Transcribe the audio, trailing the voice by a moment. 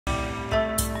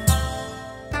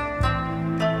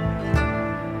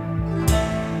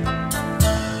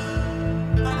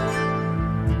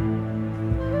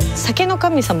酒の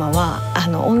神様は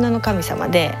女の神様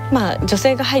で、女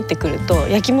性が入ってくると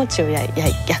焼き餅を焼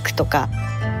くとか。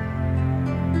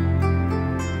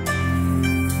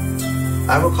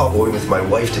I recall going with my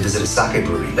wife to visit a sake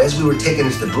brewery. As we were taken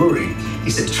into the brewery, he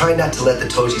said, "Try not to let the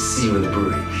Toji see you in the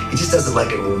brewery. He just doesn't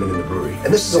like a woman in the brewery." And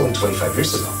this is only 25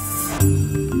 years ago.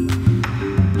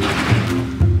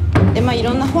 でい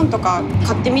ろんな本とか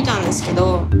買ってみたんですけ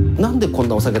ど、なんでこん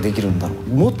なお酒ができるんだろ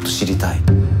う、もっと知りたい。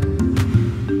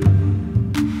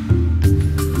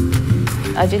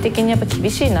味的にやっぱ厳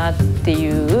しいなってい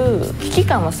う危機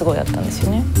感はすごいあったんです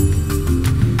よね。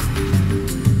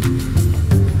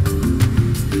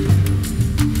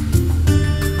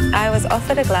I was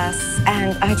offered a glass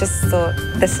and I just thought,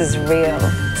 this is real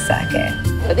sake.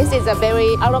 This is a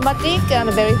very aromatic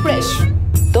and very fresh.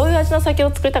 どういう味の酒を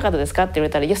作りたかったですかって言わ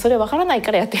れたら、いやそれ分からない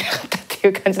からやってなかったって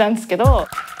いう感じなんですけど。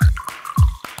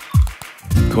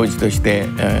当時として、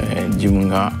自分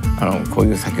がこう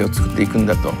いう酒を作っていくん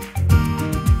だと。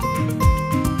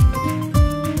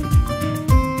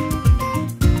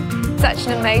Such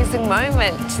an amazing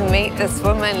moment to meet this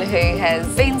woman who has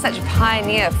been such a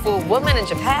pioneer for women in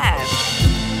Japan.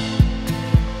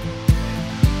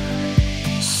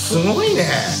 すごいね。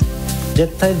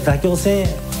絶対妥協せん。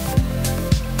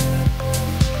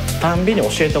たんびに教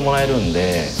えてもらえるん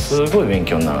で、すごい勉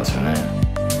強になるんですよね。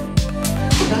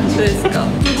何ですか？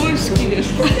すごい好きで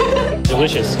す。美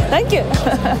味しいです。Thank you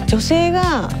女性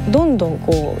がどんどん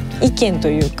意見と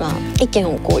いうか意見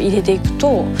を入れていく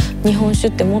と日本酒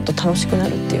ってもっと楽しくな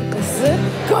るっていうか。すっ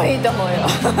ごいいいと思うよ。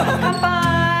乾杯。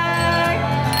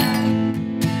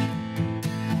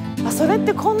それっ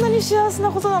てこんなに幸せな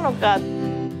ことなのかって